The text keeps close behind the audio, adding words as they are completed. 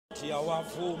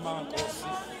Siyawavuma Nkosi.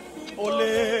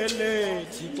 Olele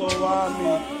Thixo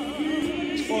wami.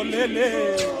 Olele.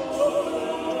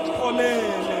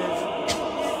 Olele.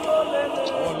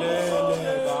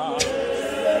 Olele Baba.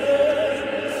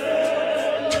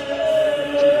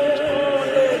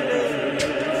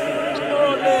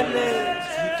 Olele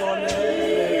Thixo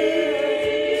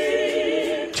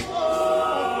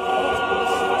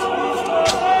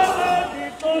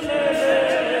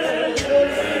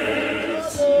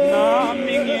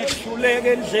Yehluleke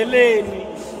endleleni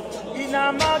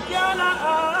inamatyala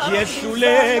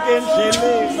yehluleke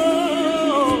endleleni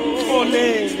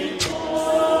olele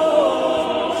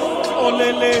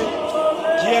olele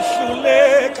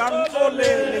yehluleka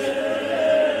olele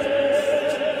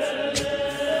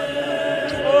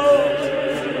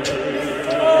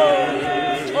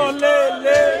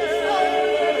olele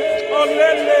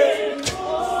olele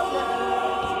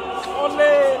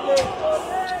olele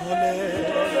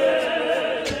olele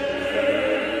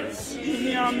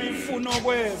Mifuna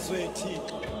kwezwe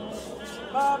Thixo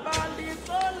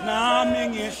nami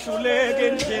ngihluleke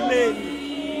endleleni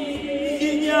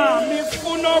inyama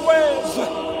ifuna kwezwe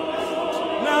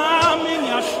nami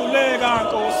ngiyahluleka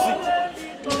Nkosi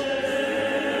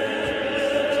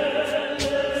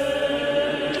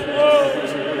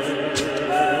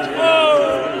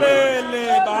lele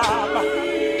Baba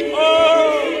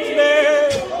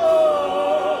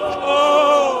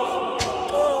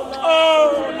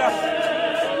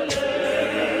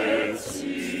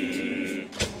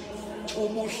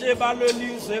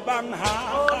balelizwe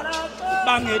bangihamba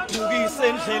bangedukise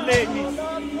endleleni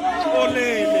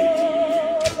olele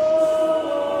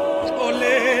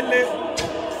olele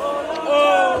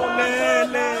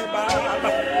olele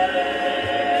Baba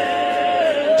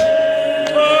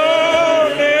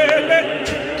olele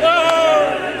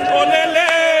olele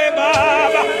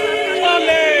Baba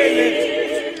olele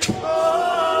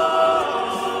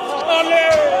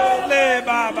olele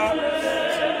Baba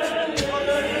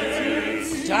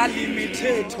Dali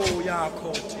mithetho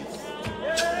yakho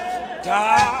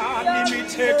Dali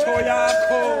mithetho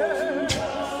yakho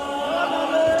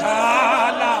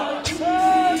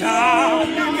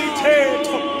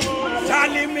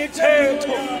Dali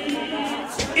mithetho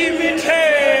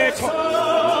imithetho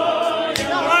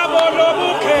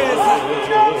abolobukheza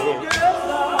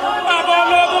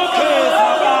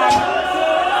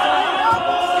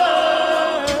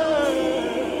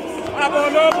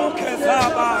abolobukheza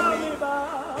bami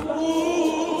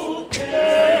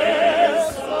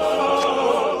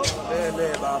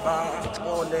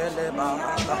Olele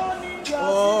Baba,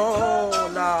 oh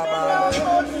Laba,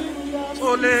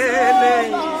 olele,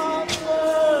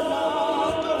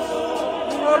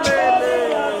 olele,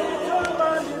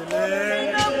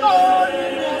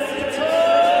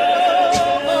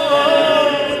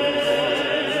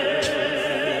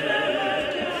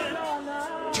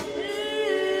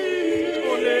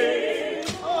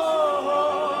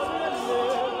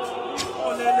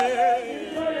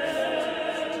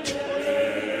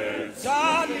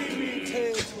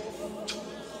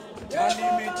 Dali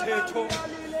mithetho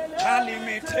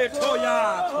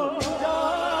yakho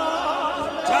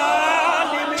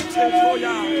Dali mithetho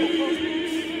yakho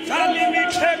Dali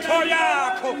mithetho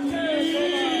yakho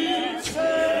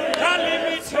Dali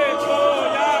mithetho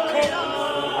yakho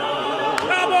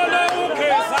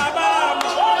Babolobukheza bami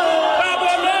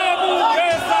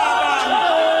Babolobukheza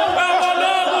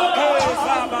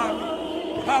bami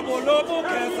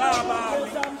Babolobukheza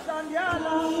bami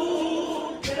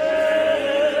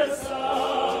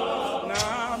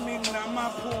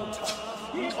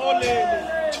Olele,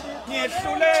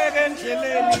 ngiyehluleke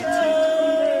endleleni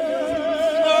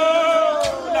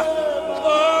Ola,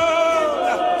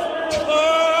 ola,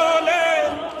 ole,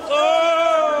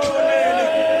 olele,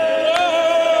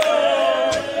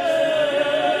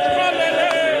 olele,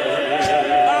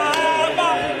 Baba,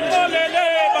 olele,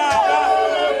 Baba,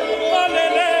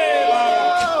 olele,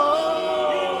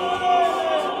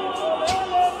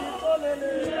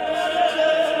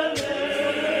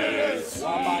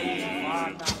 Waba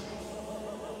Imvana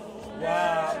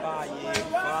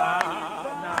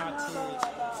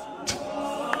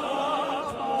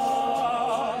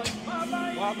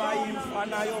Waba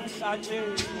Imvana yomhlanje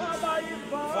Waba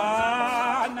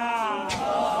Imvana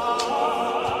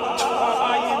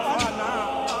Waba Imvana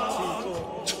Thixo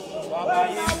Waba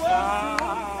Imvana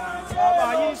Waba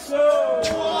Yiso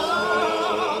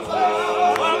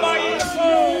Waba Yiso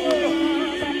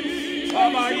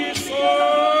Waba Yiso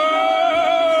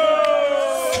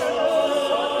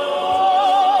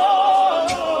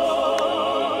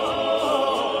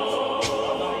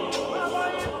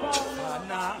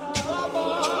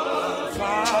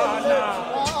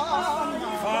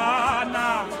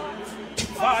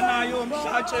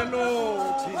umhlatshelo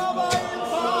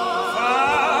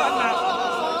Imvana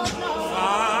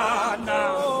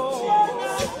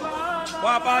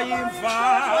Waba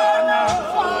Imvana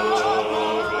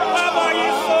Waba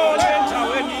isole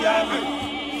endaweni yami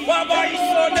Waba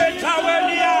isole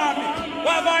endaweni yami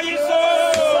Waba isole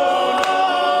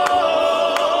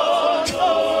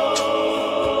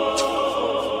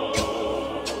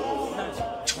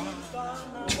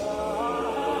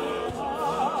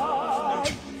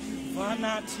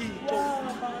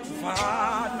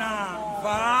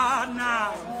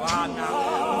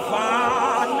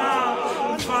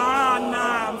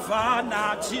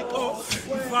Vana Tito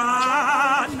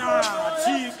Vana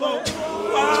Tito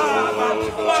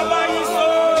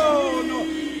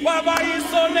Waba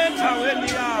isono endaweni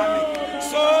yami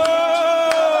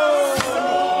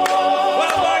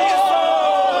Waba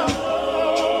isono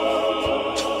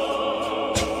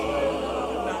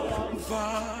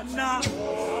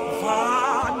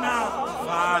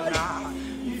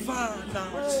Imvana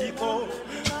Tito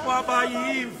Waba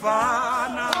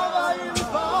Imvana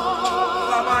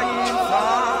Waba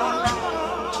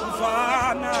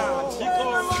Imvana Tito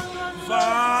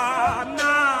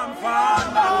Imvana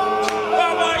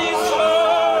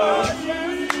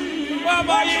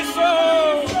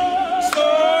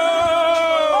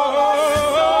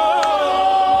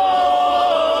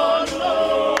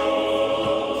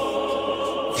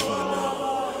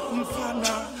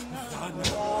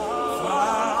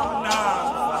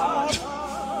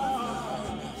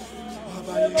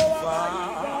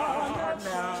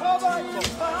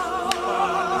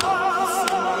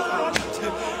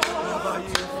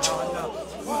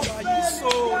Waba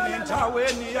iso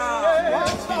endaweni yami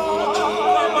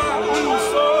Waba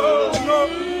isono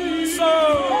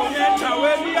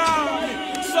endaweni yami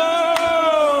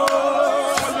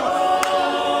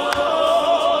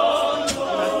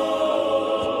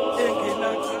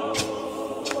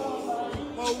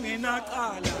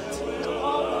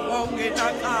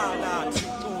Wawungenaqala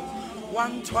Thixo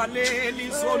wangithwalela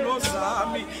izono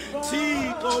zami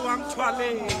Thixo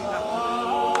wangithwalela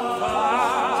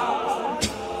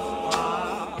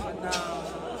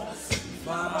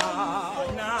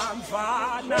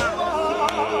Imvana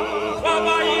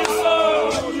Waba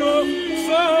isono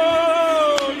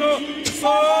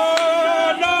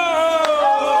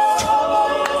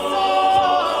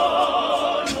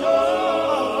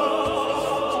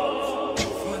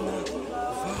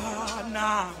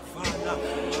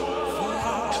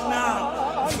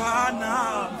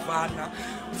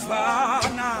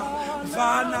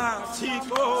Vana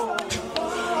Tito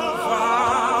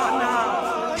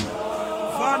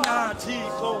Vana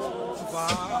Tito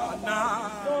Vana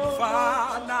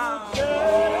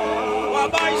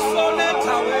Waba isole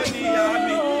endaweni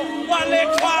yami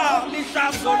walethwa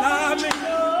lihlazo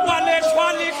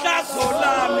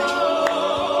lami